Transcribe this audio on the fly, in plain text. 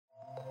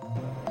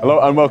Hello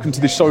and welcome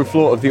to the show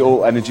floor of the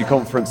All Energy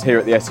Conference here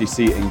at the SEC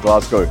in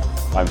Glasgow.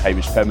 I'm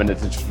Hamish Penman, a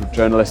digital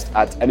journalist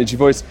at Energy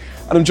Voice,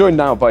 and I'm joined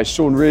now by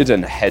Shaun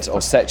Reardon, Head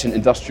of Section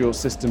Industrial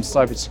Systems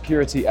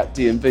Cybersecurity at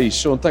DNV.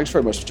 Shaun, thanks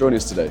very much for joining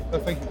us today. No,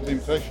 thank you for the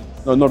invitation.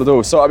 No, not at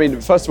all. So,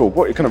 first of all,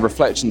 what are your kind of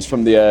reflections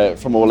from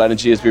All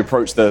Energy as we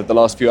approach the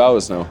last few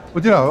hours now?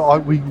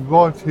 Well, we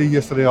arrived here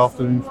yesterday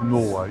afternoon from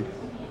Norway.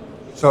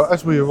 So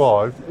as we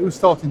arrived, it was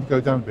starting to go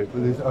down a bit,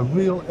 but there's a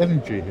real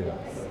energy here.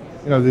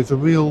 There's a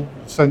real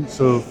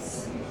sense of,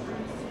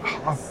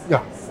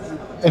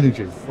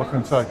 energy, what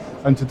can I say?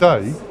 And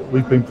today,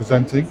 we've been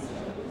presenting.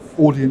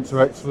 Audience are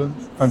excellent,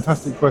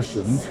 fantastic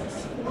questions.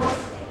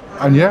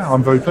 And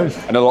I'm very pleased.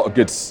 And a lot of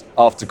good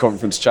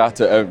after-conference chat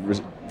at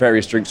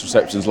various drinks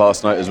receptions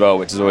last night as well,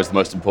 which is always the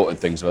most important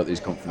things about these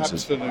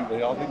conferences.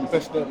 Absolutely. I think the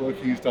best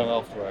networking is done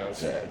after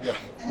hours. Yeah.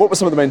 What were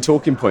some of the main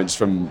talking points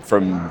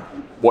from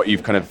what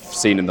you've kind of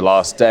seen in the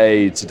last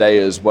day, today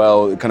as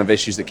well, the kind of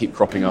issues that keep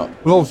cropping up?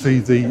 Well, obviously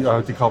the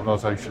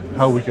decarbonisation,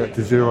 how we get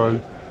to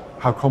zero,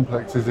 how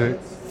complex is it?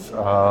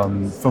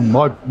 From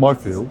my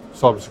field,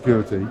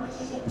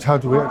 cybersecurity, is how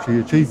do we actually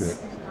achieve it?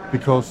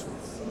 Because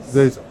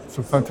there's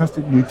some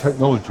fantastic new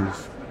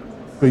technologies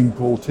being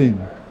brought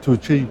in to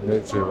achieve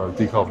net zero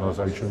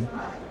decarbonisation,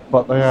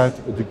 but they add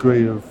a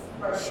degree of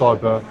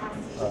cyber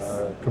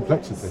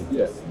complexity.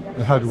 Yeah.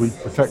 And how do we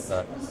protect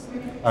that?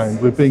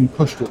 And we're being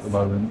pushed at the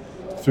moment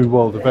through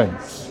world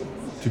events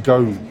to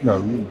go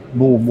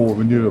more and more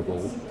renewable,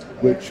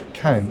 which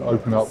can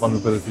open up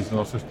vulnerabilities in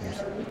our systems.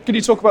 Can you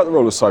talk about the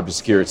role of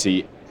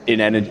cybersecurity in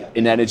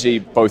energy,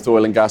 both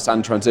oil and gas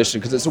and transition?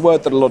 Because it's a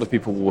word that a lot of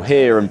people will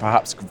hear and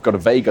perhaps have got a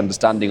vague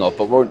understanding of,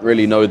 but won't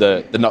really know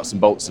the nuts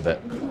and bolts of it.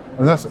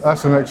 And that's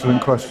an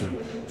excellent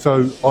question.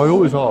 So I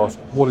always ask,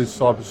 what is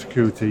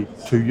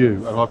cybersecurity to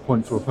you? And I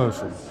point to a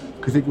person,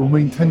 because it will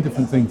mean 10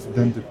 different things to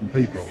 10 different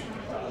people.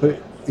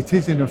 But it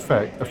is in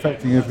effect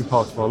affecting every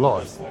part of our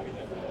life.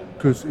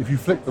 Because if you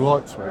flick the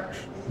light switch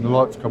and the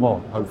lights come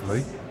on,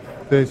 hopefully,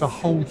 there's a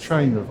whole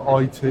chain of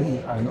IT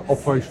and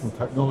operational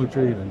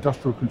technology and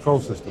industrial control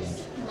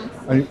systems.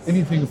 And if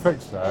anything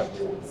affects that,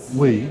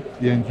 we,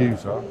 the end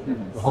user,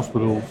 the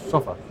hospital,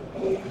 suffer.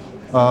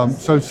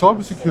 So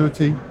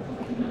cybersecurity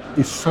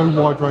is so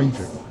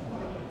wide-ranging.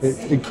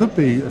 It could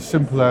be as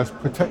simple as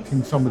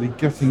protecting somebody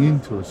getting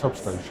into a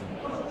substation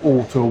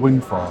or to a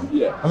wind farm,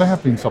 and they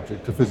have been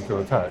subject to physical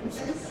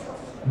attacks.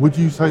 Would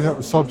you say that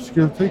was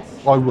cybersecurity?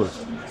 I would,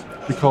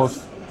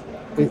 because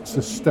it's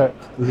a step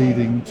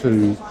leading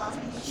to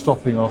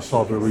stopping our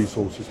cyber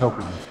resources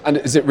helping us. And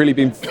has it really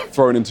been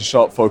thrown into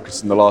sharp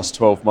focus in the last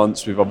 12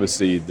 months?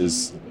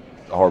 There's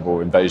a horrible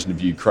invasion of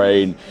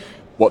Ukraine,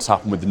 what's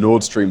happened with the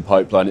Nord Stream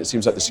pipeline. It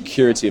seems like the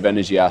security of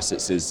energy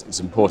assets is as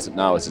important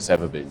now as it's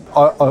ever been.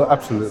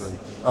 Absolutely.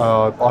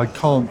 I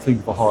can't think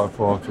of a higher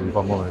priority, if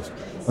I'm honest.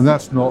 And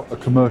that's not a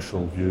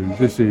commercial view.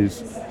 This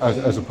is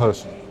as a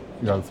person.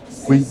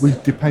 We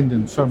depend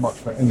on so much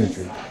for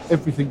energy.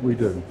 Everything we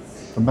do,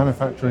 from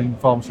manufacturing,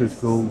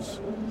 pharmaceuticals,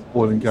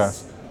 oil and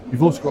gas.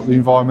 You've also got the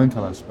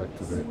environmental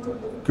aspect of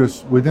it,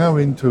 because we're now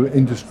into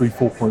Industry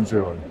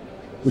 4.0,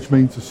 which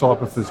means the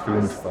cyber-physical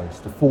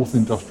interface, the fourth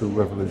industrial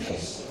revolution.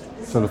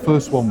 So the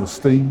first one was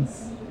steam,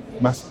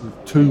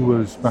 two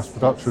was mass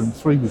production,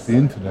 three was the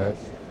internet,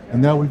 and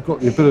now we've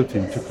got the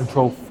ability to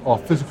control our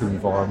physical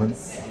environment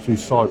through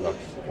cyber.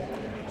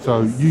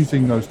 So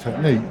using those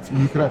techniques,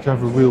 you can actually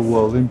have a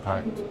real-world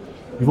impact.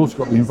 You've also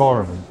got the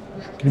environment.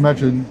 Can you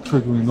imagine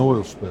triggering an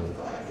oil spill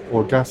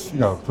or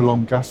a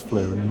prolonged gas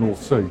flare in the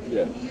North Sea?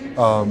 Yeah.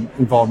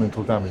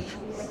 Environmental damage.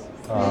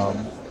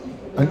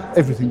 And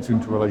everything's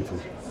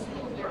interrelated.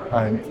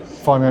 And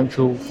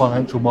financial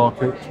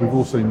markets, we've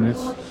all seen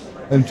this.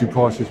 Energy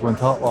prices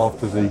went up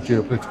after the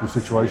geopolitical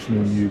situation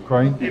in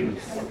Ukraine.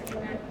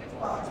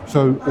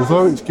 So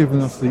although it's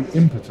given us the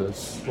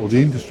impetus, or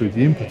the industry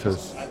the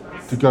impetus,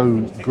 to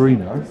go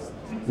greener,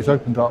 it's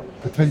opened up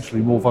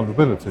potentially more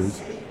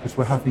vulnerabilities because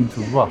we're having to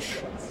rush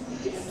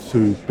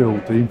to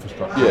build the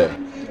infrastructure. Yeah.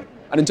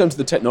 And in terms of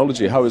the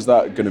technology, how is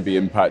that going to be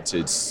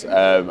impacted?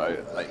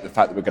 Like the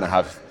fact that we're going to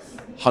have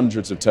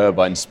hundreds of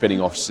turbines spinning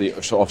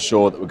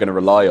offshore that we're going to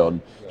rely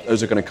on,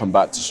 those are going to come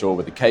back to shore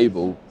with a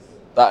cable.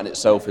 That in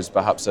itself is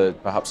perhaps a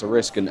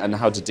risk. And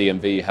how does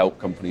DNV help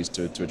companies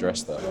to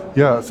address that?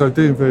 Yeah, so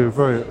DNV are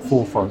very at the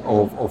forefront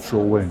of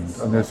offshore wind,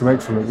 and there's some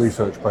excellent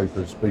research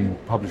papers being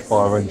published by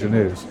our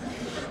engineers.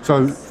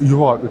 So you're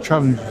right, the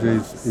challenge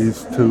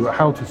is to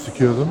how to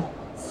secure them,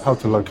 how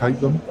to locate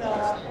them,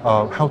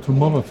 how to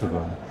monitor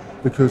them.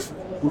 Because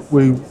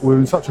we're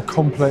in such a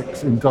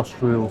complex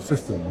industrial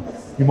system,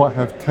 you might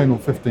have 10 or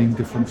 15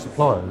 different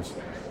suppliers.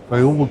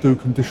 They all do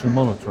condition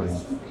monitoring,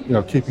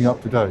 keeping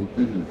up to date.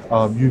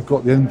 You've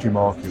got the energy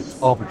markets,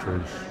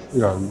 arbitrage,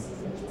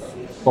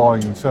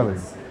 buying and selling.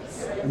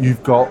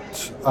 You've got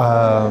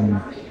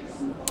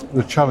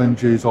the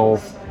challenges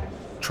of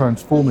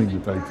transforming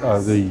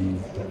the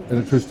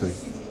electricity,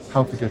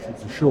 how to get it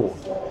to shore.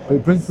 But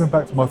it brings me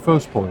back to my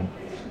first point.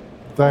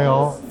 They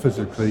are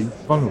physically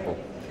vulnerable.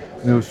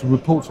 There were some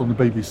reports on the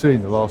BBC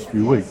in the last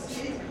few weeks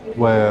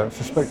where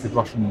suspected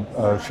Russian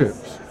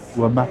ships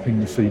were mapping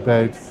the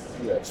seabed,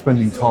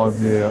 spending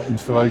time near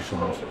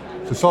installations.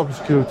 So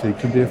cybersecurity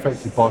can be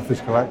affected by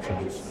physical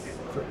actions.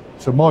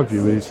 So my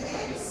view is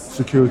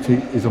security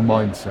is a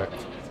mindset.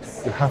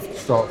 You have to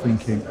start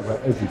thinking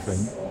about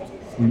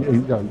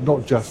everything,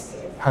 not just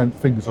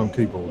fingers on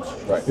keyboards.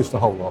 Right. It's the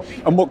whole lot.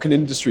 And what can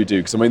industry do?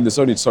 Because I mean, there's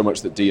only so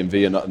much that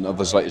DNV and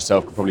others like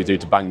yourself could probably do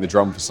to bang the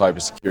drum for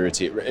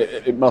cybersecurity.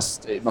 It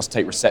must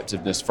take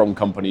receptiveness from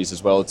companies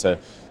as well to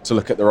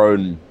look at their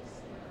own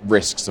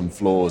risks and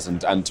flaws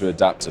and to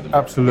adapt to them.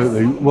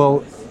 Absolutely.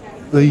 Well,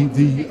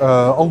 the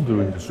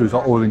older industries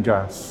like oil and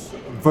gas,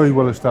 very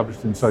well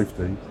established in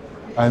safety,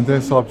 and their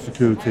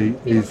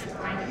cybersecurity is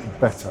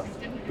better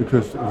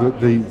because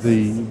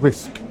the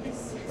risk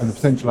and the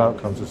potential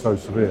outcomes are so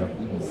severe.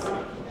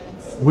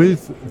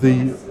 With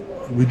the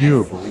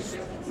renewables,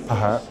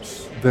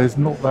 perhaps, there's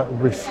not that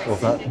risk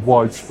of that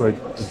widespread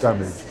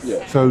damage.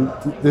 Yeah. So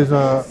there's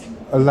a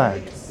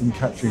lag in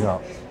catching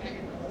up.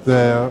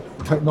 Their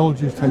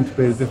technologies tend to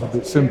be a little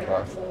bit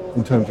simpler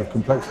in terms of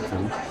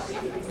complexity,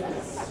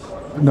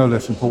 but no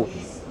less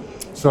important.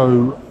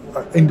 So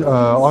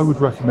I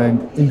would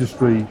recommend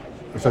industry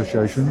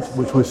associations,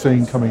 which we're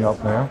seeing coming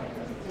up now,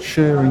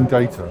 sharing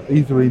data,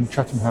 either in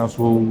Chatham House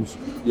rules,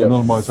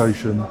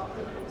 anonymisation,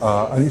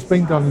 and it's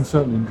being done in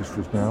certain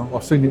industries now.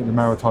 I've seen it in the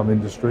maritime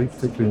industry,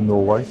 particularly in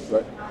Norway,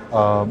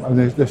 and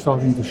they're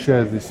starting to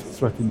share this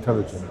threat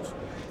intelligence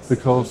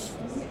because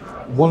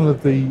one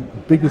of the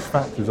biggest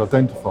factors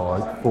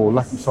identified for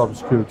lack of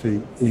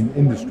cybersecurity in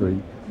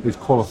industry is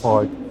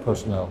qualified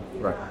personnel.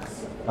 Right.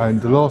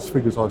 And the last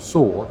figures I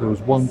saw, there was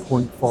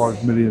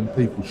 1.5 million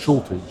people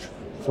shortage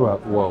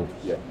throughout the world.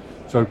 Yeah.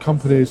 So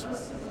companies,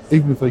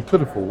 even if they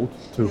could afford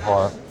to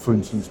hire, for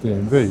instance,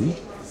 DNV,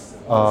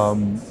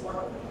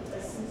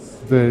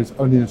 there's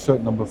only a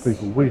certain number of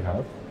people we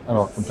have and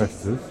our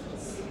competitors.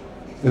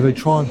 If they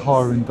try and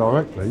hire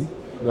indirectly,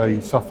 they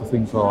suffer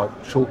things like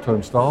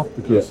short-term staff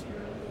because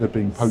they're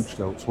being poached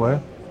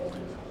elsewhere.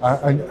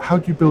 And how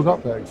do you build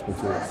up that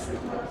expertise?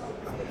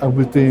 And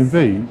with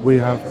DNV, we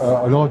have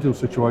an ideal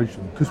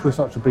situation because we're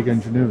such a big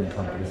engineering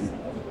company.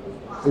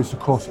 It's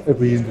across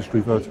every industry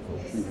vertical,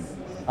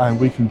 and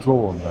we can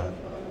draw on that.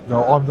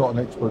 Now, I'm not an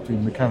expert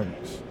in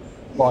mechanics,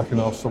 but I can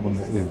ask someone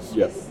that is.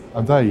 Yeah.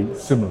 And they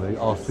similarly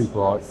ask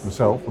people like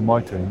myself and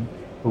my team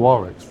who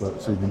are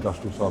experts in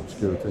industrial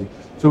cybersecurity.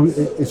 So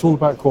it's all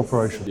about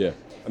cooperation. Yeah,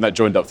 and that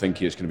joined up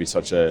thinking is going to be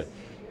such a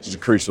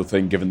crucial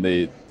thing given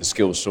the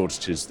skills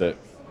shortages that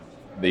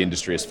the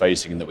industry is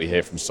facing and that we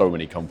hear from so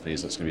many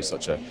companies. That's going to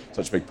be such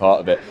a big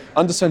part of it. I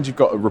understand you've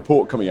got a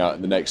report coming out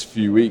in the next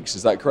few weeks.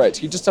 Is that correct?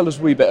 Can you just tell us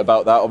a wee bit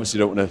about that? Obviously,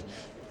 don't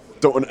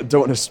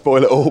want to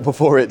spoil it all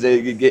before it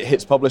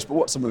hits published. But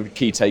what's some of the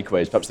key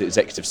takeaways? Perhaps the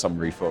executive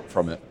summary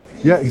from it.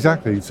 Yeah,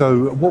 exactly.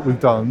 So what we've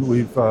done,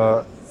 we've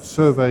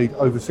surveyed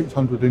over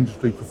 600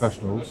 industry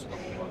professionals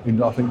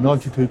in I think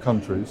 92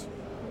 countries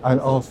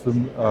and asked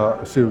them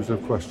a series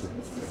of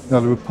questions. Now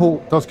the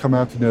report does come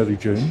out in early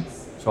June.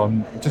 So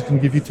I'm just going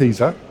to give you a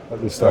teaser at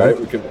this stage. All right,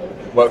 we can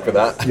work with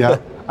that. Yeah,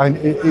 and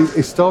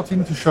it's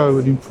starting to show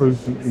an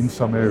improvement in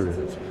some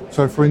areas.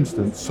 So for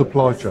instance,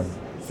 supply chain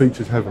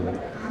features heavily.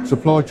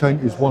 Supply chain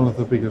is one of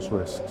the biggest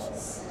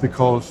risks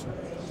because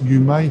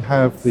you may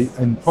have the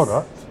end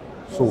product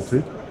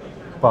sorted,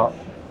 but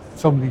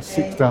somebody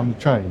 6 down the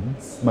chain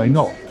may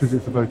not because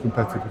it's a very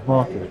competitive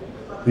market.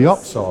 The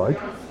upside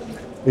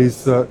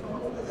is that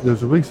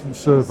there's a recent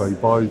survey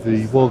by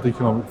the World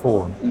Economic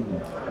Forum.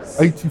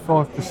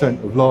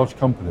 85% of large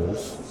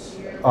companies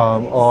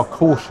are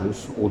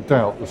cautious or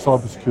doubt the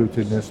cybersecurity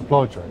in their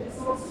supply chain.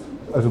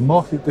 As a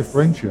market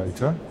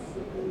differentiator,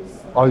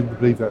 I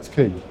believe that's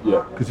key.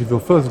 Yeah. Because if you're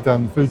further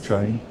down the food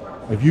chain,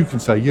 if you can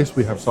say, yes,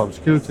 we have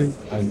cybersecurity,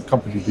 and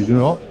companies do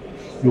not,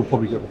 you'll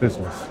probably get the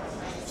business.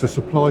 So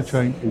supply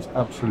chain is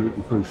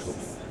absolutely crucial,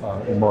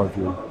 in my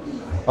view.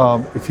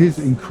 It is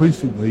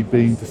increasingly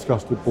being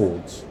discussed at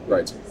boards.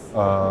 Right.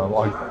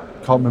 I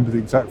can't remember the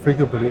exact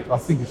figure, but I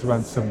think it's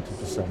around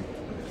 70%,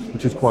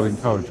 which is quite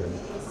encouraging.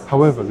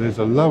 However, there's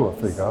a lower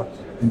figure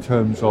in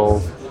terms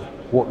of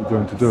what we're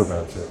going to do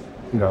about it.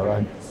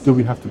 And do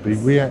we have to be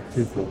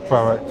reactive or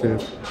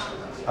proactive?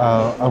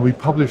 And we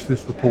published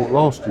this report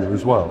last year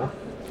as well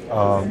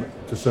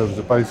to serve as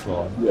a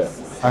baseline. Yeah.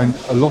 And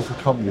a lot of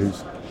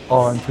companies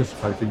are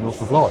anticipating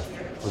loss of life,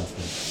 for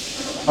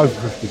instance,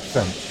 over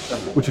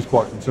 50%, which is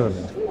quite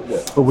concerning.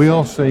 Yeah. But we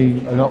are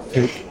seeing an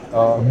uptick,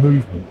 a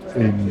movement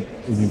in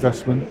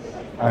investment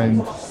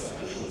and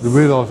the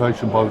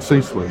realisation by the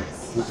C-suite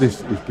that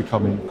this is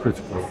becoming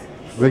critical.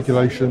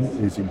 Regulation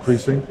is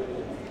increasing.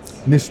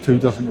 NIS2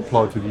 doesn't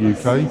apply to the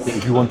UK, but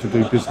if you want to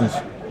do business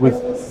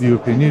with the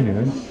European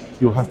Union,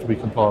 you'll have to be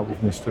compliant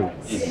with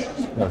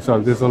NIS2.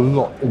 So there's a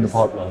lot in the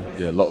pipeline.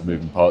 Yeah, a lot of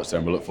moving parts there,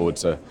 and we'll look forward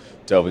to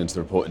delving into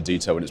the report in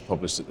detail when it's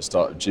published at the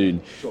start of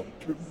June. Sure.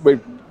 We're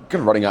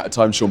kind of running out of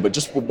time, Shaun, but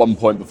just one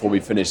point before we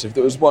finish. If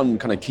there was one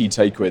kind of key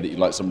takeaway that you'd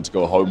like someone to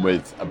go home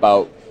with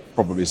about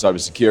probably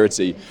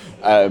cybersecurity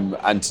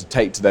and to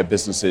take to their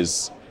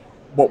businesses,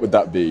 what would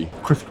that be?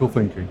 Critical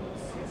thinking.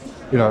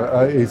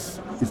 It's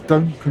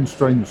don't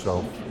constrain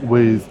yourself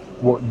with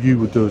what you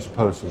would do as a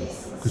person,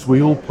 because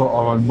we all put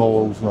our own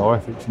morals and our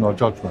ethics and our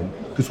judgment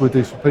because we're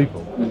decent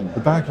people. The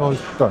bad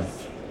guys don't.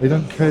 They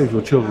don't care if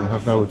your children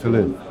have nowhere to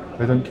live.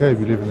 They don't care if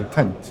you live in a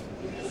tent.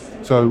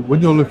 So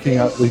when you're looking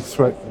at the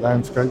threat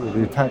landscape or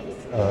the attack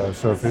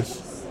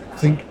surface,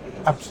 think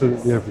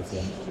absolutely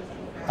everything.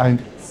 And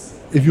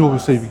if you're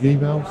receiving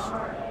emails,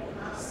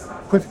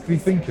 critically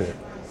think it.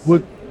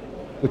 Would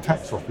the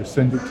tax office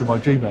send it to my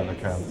Gmail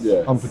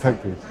account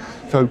unprotected?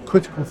 So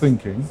critical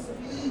thinking.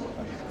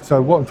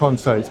 So what I'm trying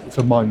to say is it's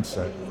a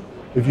mindset.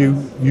 If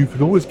you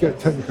can always get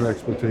technical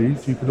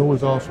expertise, you can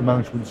always ask for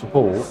management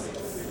support,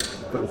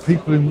 but the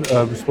people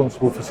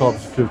responsible for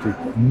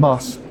cybersecurity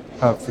must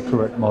have the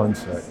correct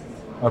mindset.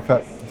 In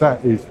fact,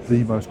 that is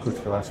the most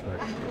critical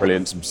aspect.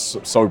 Brilliant. Some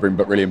sobering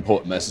but really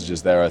important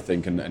messages there, I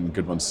think, and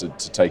good ones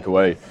to take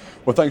away.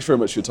 Well, thanks very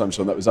much for your time,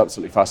 Shaun. That was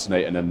absolutely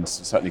fascinating and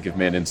certainly gave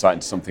me an insight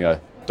into something I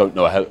don't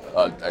know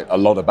a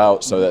lot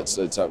about, so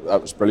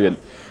that was brilliant.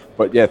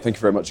 But yeah, thank you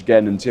very much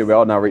again. And here we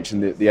are now reaching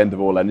the end of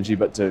All Energy,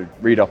 but to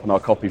read up on our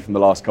copy from the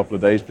last couple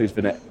of days, please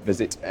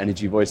visit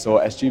Energy Voice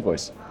or SG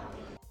Voice.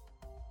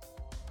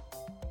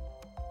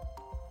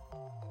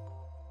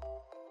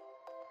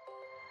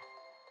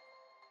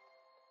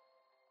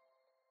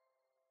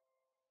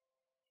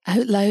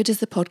 Out Loud is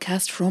the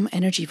podcast from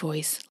Energy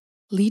Voice,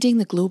 leading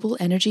the global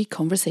energy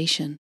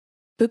conversation.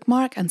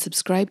 Bookmark and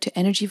subscribe to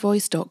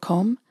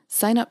energyvoice.com,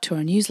 sign up to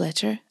our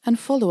newsletter, and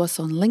follow us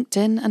on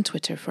LinkedIn and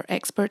Twitter for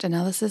expert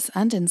analysis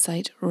and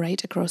insight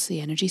right across the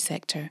energy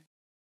sector.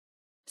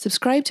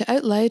 Subscribe to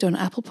Out Loud on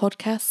Apple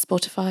Podcasts,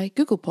 Spotify,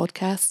 Google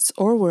Podcasts,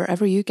 or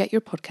wherever you get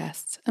your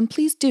podcasts, and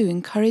please do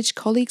encourage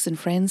colleagues and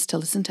friends to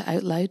listen to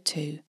Out Loud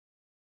too.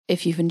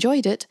 If you've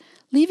enjoyed it,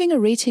 leaving a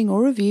rating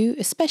or review,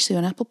 especially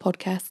on Apple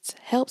Podcasts,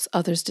 helps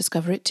others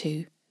discover it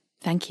too.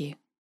 Thank you.